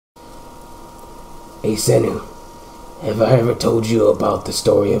Hey Senu, have I ever told you about the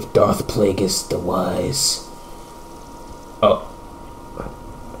story of Darth Plagueis the Wise? Oh,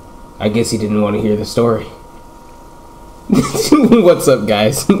 I guess he didn't want to hear the story. What's up,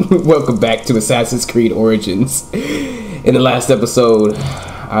 guys? Welcome back to Assassin's Creed Origins. In the last episode,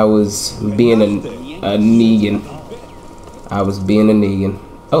 I was being a Negan.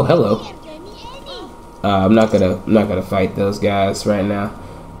 Oh, hello. I'm not gonna fight those guys right now.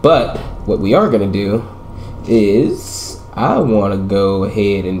 But what we are gonna do is I want to go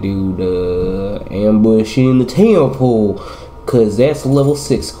ahead and do the ambush in the temple, cause that's a level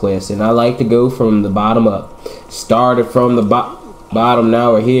 6 quest, and I like to go from the bottom up. Started from the bottom,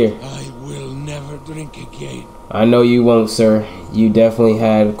 now we're here. I will never drink again. I know you won't, sir. You definitely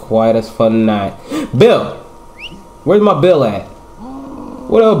had quite a fun night. Bill! Where's my Bill at?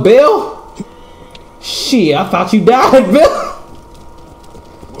 What up, Bill? Shit, I thought you died, Bill!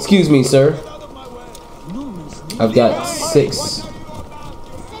 Excuse me, sir. I've got 3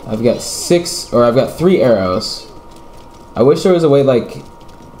 arrows. I wish there was a way, like...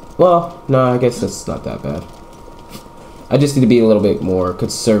 Well, no, I guess that's not that bad. I just need to be a little bit more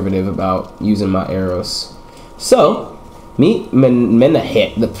conservative about using my arrows. So, meet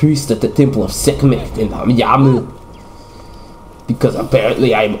Menehet, the priest at the Temple of Sekhmet in Yamu. Because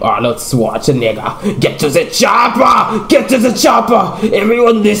apparently I'm Arnold Schwarzenegger. Get to the chopper! Get to the chopper!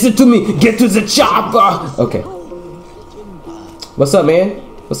 Everyone listen to me! Get to the chopper! Okay. What's up, man?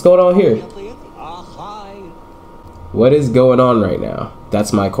 What's going on here? What is going on right now?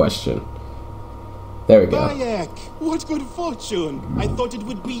 That's my question. There we go. Bayek, what good fortune! I thought it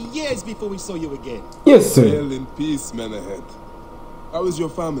would be years before we saw you again. Yes, sir. Hail in peace, Menehet. How is your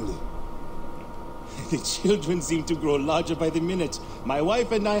family? The children seem to grow larger by the minute. My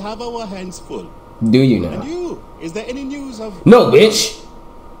wife and I have our hands full. Do you know? And you? Is there any news of... No, bitch!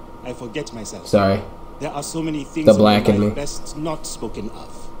 I forget myself. Sorry. There are so many things The black in in my me. best not spoken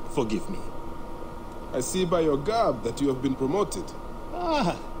of. Forgive me. I see by your garb that you have been promoted.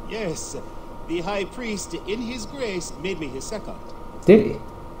 Ah, yes. The high priest, in his grace, made me his second. Did he?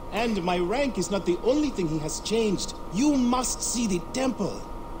 And my rank is not the only thing he has changed. You must see the temple.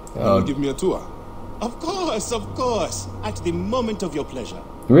 Can you give me a tour? Of course, of course. At the moment of your pleasure.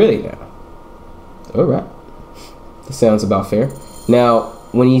 Really now? Alright. That sounds about fair. Now,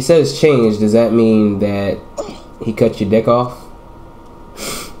 when he says change, does that mean that he cut your dick off?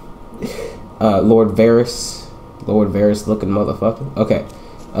 Lord Varys. Lord Varys looking motherfucker. Okay.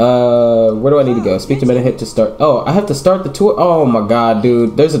 Where do I need to go? Speak to Menehet to start. Oh, I have to start the tour? Oh my god,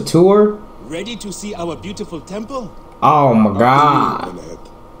 dude. There's a tour? Ready to see our beautiful temple? Oh my god. Menehet.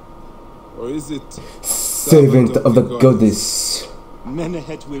 Or is it Servant of the goddess.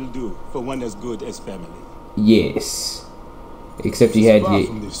 Menehet will do for one as good as family. Yes. Except you had far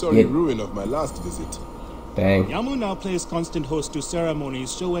from the sorry ruin of my last visit. Dang. Yamu now plays constant host to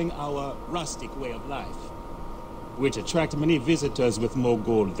ceremonies showing our rustic way of life, which attract many visitors with more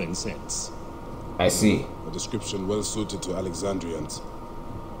gold than sense. I see. A description well suited to Alexandrians.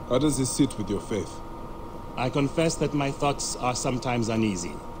 How does this sit with your faith? I confess that my thoughts are sometimes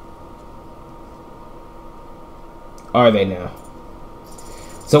uneasy. Are they now?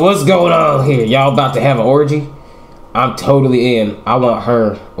 So what's going on here? Y'all about to have an orgy? I'm totally in. I want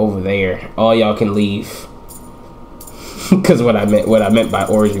her over there. All y'all can leave. Cause what I meant by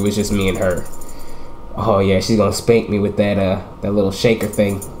orgy was just me and her. Oh yeah, she's gonna spank me with that that little shaker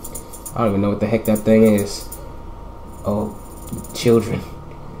thing. I don't even know what the heck that thing is. Oh, children.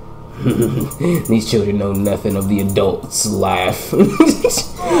 These children know nothing of the adult's life.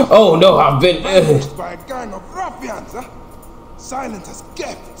 Oh no, I've been by a gang of ruffians, huh? Silent as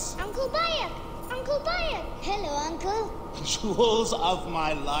kept. Uncle Bayek! Uncle Bayek! Hello, Uncle. Jewels of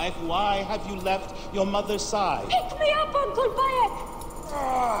my life, why have you left your mother's side? Pick me up, Uncle Bayek!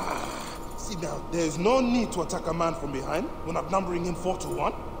 See now, there is no need to attack a man from behind when outnumbering him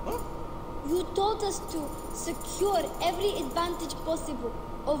 4-1. Huh? You taught us to secure every advantage possible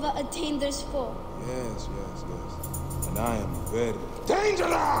over a dangerous foe. Yes. And I am very dangerous!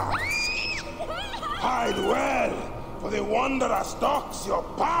 Hide well, for the wanderer stalks your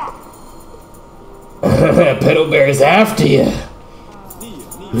path. Pedo Bear is after you.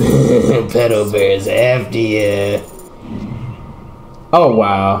 Pedo Bear is after you. Oh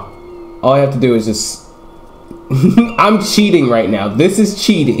wow. All I have to do is just... I'm cheating right now. This is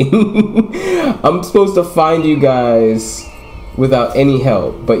cheating. I'm supposed to find you guys without any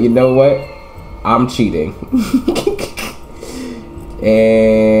help. But you know what? I'm cheating.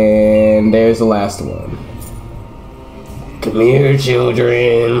 And there's the last one. Come here,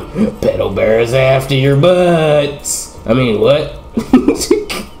 children. Pedo Bear is after your butts. I mean, what?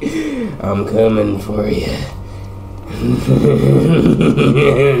 I'm coming for you.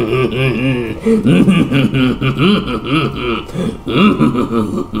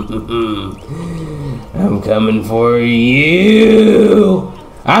 I'm coming for you.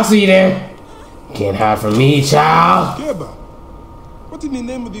 I see you there. Can't hide from me, child. Keba, what in the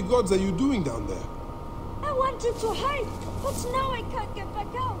name of the gods are you doing down there? I wanted to hide, but now I can't get back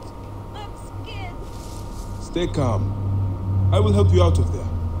out. I'm scared. Stay calm. I will help you out of there.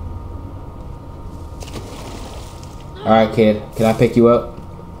 Alright, kid. Can I pick you up?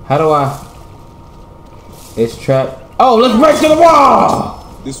 How do I? It's trapped. Oh, let's break through the wall!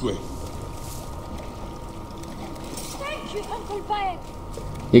 This way. Thank you, Uncle Bayek.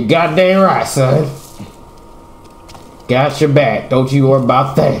 You're goddamn right, son. Got your back. Don't you worry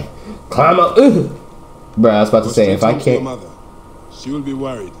about that. Climb up. Bruh, I was about to say, if I Your can't... mother. She will be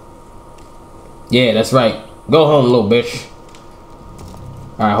worried. Yeah, that's right. Go home, little bitch.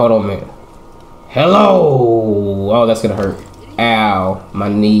 Alright, hold on a minute. Hello! Oh, that's gonna hurt. Ow, my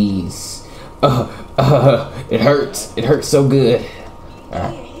knees. It hurts. It hurts so good.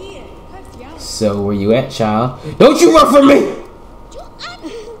 Alright. So, where you at, child? Don't you run from me!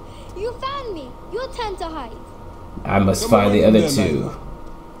 You found me. Your turn to hide. I must Come find away the from other there, two. Nyla.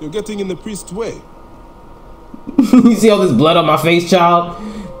 You're getting in the priest's way. You see all this blood on my face, child?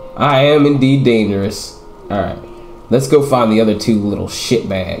 I am indeed dangerous. Alright. Let's go find the other two little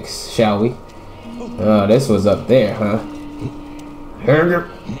shitbags, shall we? Oh, this was up there, huh? Nyla,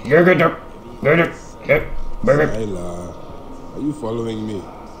 are you following me?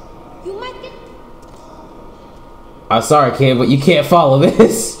 You might get. I'm sorry, kid, but you can't follow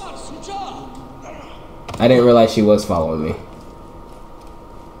this. I didn't realize she was following me.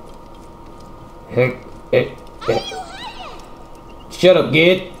 Shut up,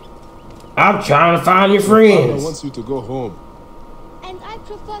 kid. I'm trying to find your Father friends. wants you to go home. And I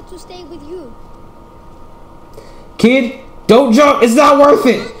prefer to stay with you. Kid, don't jump. It's not worth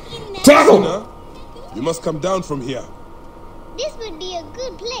it. Tackle. Sina, you must come down from here. This would be a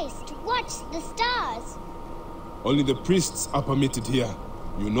good place to watch the stars. Only the priests are permitted here.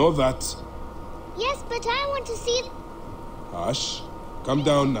 You know that. Yes, but I want to see. Hush. Come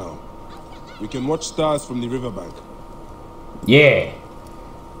down now. We can watch stars from the riverbank. Yeah.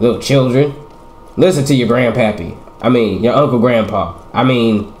 Little children, listen to your grandpappy. I mean, your uncle grandpa. I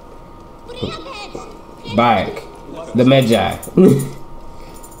mean, Bayek. The Medjai.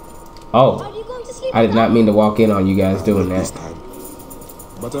 Oh. Are you going to sleep? I did not mean to walk in on you guys doing This that. time.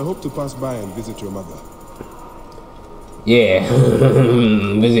 But I hope to pass by and visit your mother. Yeah.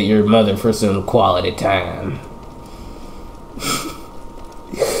 Visit your mother for some quality time.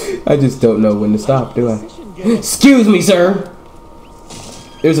 I just don't know when to stop, do I? Excuse me, sir.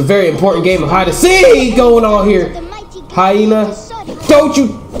 There's a very important game of hide and seek going on here. Hyena, don't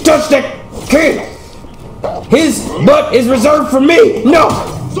you touch that kid. His butt is reserved for me. No.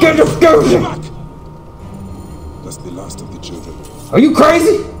 Get Back! That's the last of the children. Are you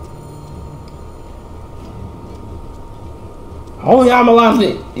crazy? Only I'm allowed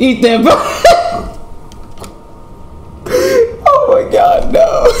to eat that butt. Oh my god,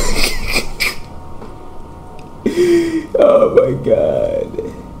 no. Oh my god.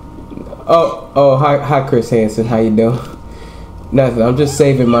 Oh, hi Chris Hansen, how you doing? Nothing, I'm just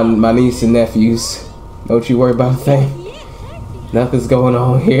saving my niece and nephews. Don't you worry about a thing. Nothing's going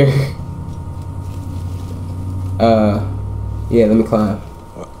on here. Yeah, let me climb.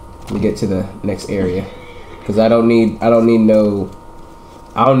 Let me get to the next area. Cause I don't need no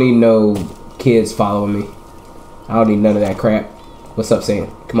kids following me. I don't need none of that crap. What's up, Sam?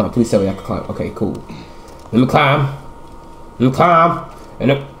 Come on, please tell me I can climb. Okay, cool. Let me climb. Let me climb.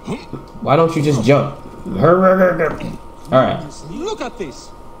 And why don't you just jump? Alright. Look at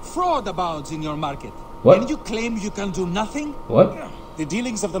this. Fraud abounds in your market. What? And you claim you can do nothing? What? The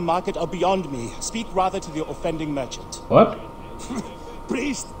dealings of the market are beyond me. Speak rather to the offending merchant. What?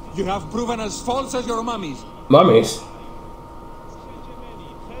 Priest, you have proven as false as your mummies. Mummies?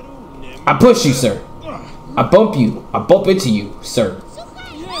 I push you, sir. I bump you. I bump into you, sir.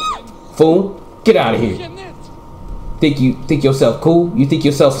 Fool, get out of here. Think yourself cool? You think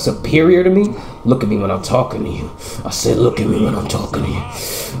yourself superior to me? Look at me when I'm talking to you. I said look at me when I'm talking to you.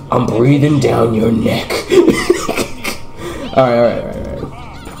 I'm breathing down your neck. Alright.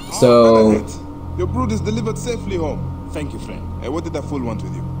 So Your brood is delivered safely home. Thank you, friend. And what did that fool want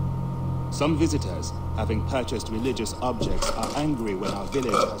with you? Some visitors, having purchased religious objects, are angry when our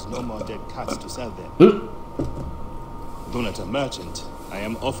village has no more dead cats to sell them. Though not a merchant, I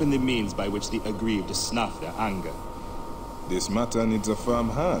am often the means by which the aggrieved snuff their anger. This matter needs a firm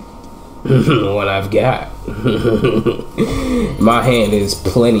hand. What I've got. My hand is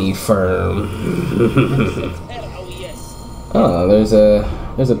plenty firm. Oh, there's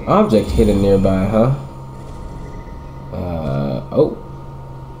an object hidden nearby, huh? Oh,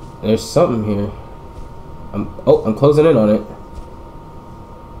 there's something here. I'm closing in on it.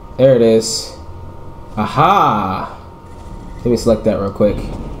 There it is. Aha! Let me select that real quick.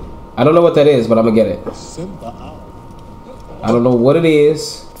 I don't know what that is, but I'm gonna get it. I don't know what it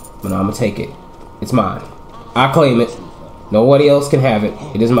is, but I'm gonna take it. It's mine. I claim it. Nobody else can have it.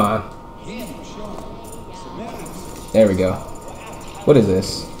 It is mine. There we go. What is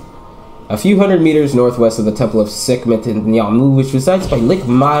this? A few hundred meters northwest of the Temple of Sekhmet in Yamu, which resides by Lake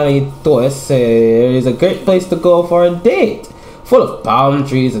Maritos, is a great place to go for a date. Full of palm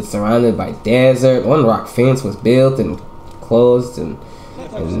trees and surrounded by desert. One rock fence was built and closed and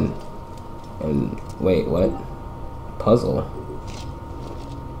wait, what? Puzzle.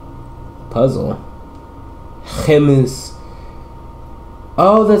 Chemis.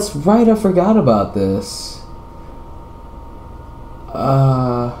 Oh, that's right. I forgot about this.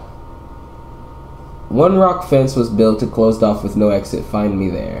 One rock fence was built and closed off with no exit. Find me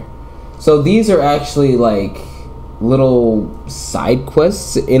there. So these are actually like little side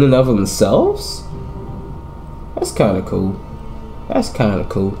quests in and of themselves. That's kind of cool.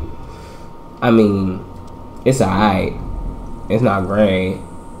 I mean, it's alright. It's not great,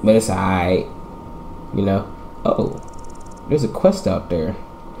 but it's alright. You know? Oh, there's a quest out there.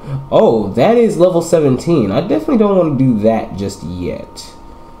 Oh, that is level 17. I definitely don't want to do that just yet.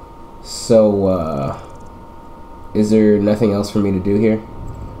 So, is there nothing else for me to do here?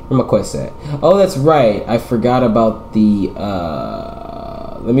 Where my quest at? Oh, that's right. I forgot about the,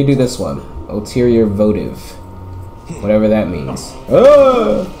 let me do this one. Ulterior votive. Whatever that means.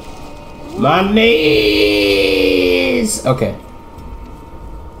 Oh! My knees! Okay.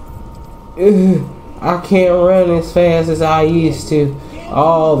 I can't run as fast as I used to.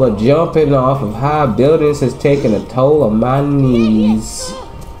 All the jumping off of high buildings has taken a toll on my knees.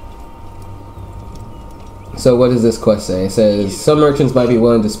 So what does this quest say? It says, some merchants might be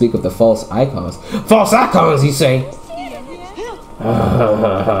willing to speak with the false icons. False icons, you say?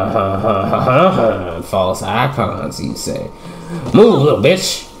 False icons, you say. Move, little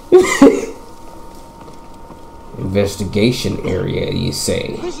bitch. Investigation area, you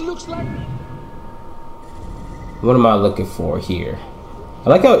say. What am I looking for here? I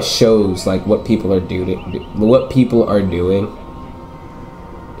like how it shows like what people are doing.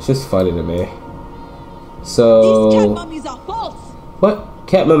 It's just funny to me. So these cat mummies are false. What?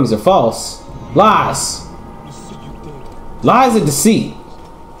 Cat mummies are false? Lies. Lies and deceit.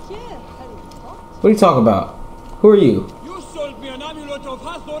 What are you talking about? Who are you? You sold me an amulet of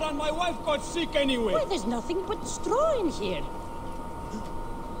Hathor and my wife got sick anyway. Well, there's nothing but straw in here.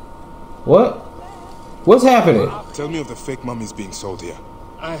 What? What's happening? Tell me of the fake mummies being sold here.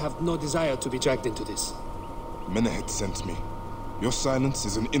 I have no desire to be dragged into this. Menehet sent me. Your silence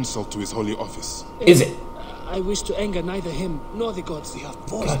is an insult to his holy office. Is it? I wish to anger neither him nor the gods. We have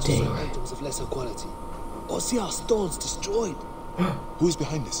forced to sell items of lesser quality, or see our stalls destroyed. Who is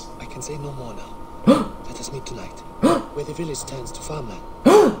behind this? I can say no more now. Let us meet tonight, where the village turns to farmland.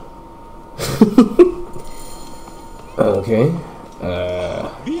 Okay.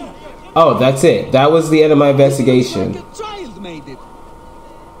 Oh, that's it. That was the end of my investigation. Like a child made it.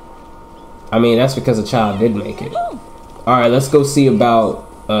 I mean, that's because a child did make it. Alright, let's go see about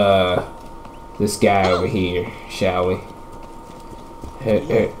this guy over here, shall we?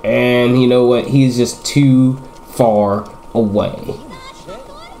 And you know what? He's just too far away.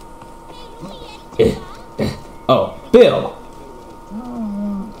 Oh, Bill!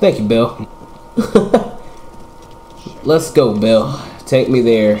 Thank you, Bill. Let's go, Bill. Take me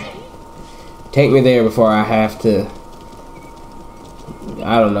there. Take me there before I have to,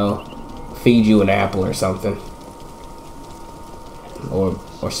 I don't know, feed you an apple or something. Or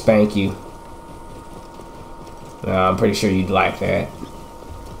spank you. I'm pretty sure you'd like that.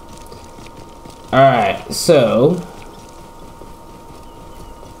 Alright, so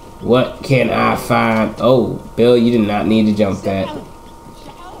what can I find? Oh, Bill, you did not need to jump that.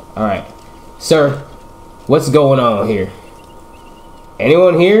 Alright. Sir, what's going on here?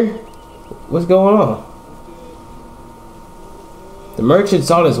 Anyone here? What's going on? The merchant's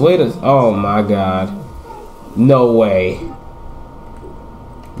on his way to... Oh my god. No way.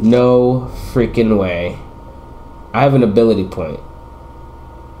 No freaking way. I have an ability point.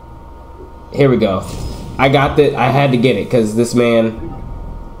 Here we go. I got that. I had to get it because this man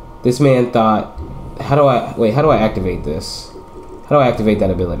thought, how do I activate this? How do I activate that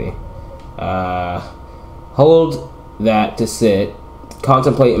ability? Hold that to sit.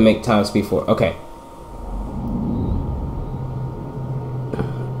 Contemplate and make time speed for. Okay.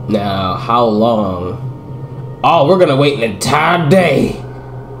 Now, how long? Oh, we're gonna wait an entire day.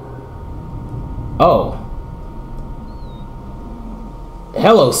 Oh.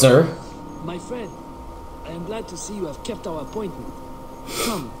 Hello, sir. My friend, I am glad to see you have kept our appointment.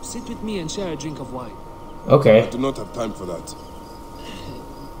 Come, sit with me and share a drink of wine. Okay. I do not have time for that.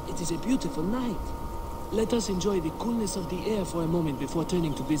 It is a beautiful night. Let us enjoy the coolness of the air for a moment before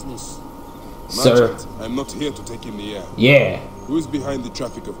turning to business. Sir. Merchant, I am not here to take in the air. Yeah. Who is behind the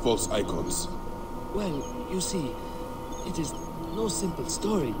traffic of false icons? Well, you see, it is no simple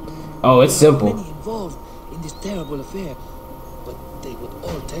story. Oh, it's There are simple. many involved in this terrible affair, but they would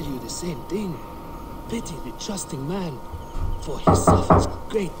all tell you the same thing. Pity the trusting man, for he suffers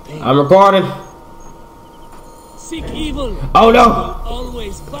great pain. I'm recording. Seek evil, Oh no.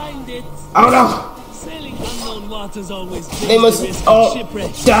 always find it. Oh no. Sailing unknown waters always brings They must the risk of all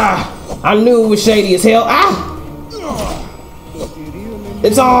shipwreck. die. I knew it was shady as hell. Ah!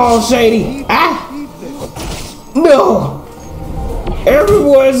 It's all shady. Ah! No!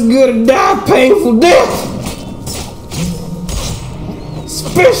 Everyone's gonna die a painful death!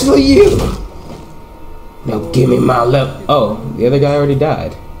 Especially you! Now give me my left. Oh, the other guy already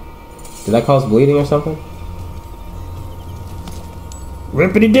died. Did that cause bleeding or something?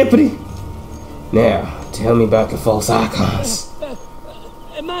 Rippity dippity! Now, tell me about the false icons.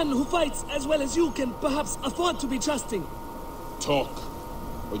 A man who fights as well as you can perhaps afford to be trusting. Talk,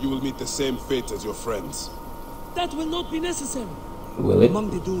 or you will meet the same fate as your friends. That will not be necessary. Will it?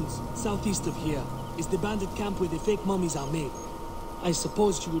 Among the dunes, southeast of here, is the bandit camp where the fake mummies are made. I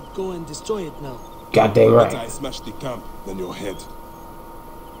suppose you would go and destroy it now. Goddamn Better I right. smash the camp than your head.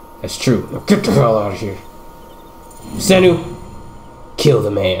 That's true. Now get the hell out of here. Senu, kill the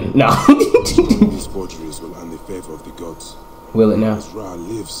man. No. These forgeries will earn the favor of the gods. Will it now? As Ra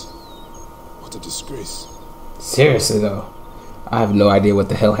lives. What a disgrace. Seriously though, I have no idea what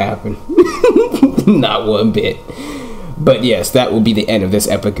the hell happened. Not one bit. But yes, that will be the end of this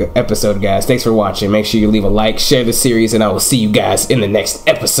episode, guys. Thanks for watching. Make sure you leave a like, share the series, and I will see you guys in the next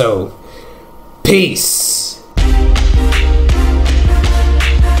episode. Peace.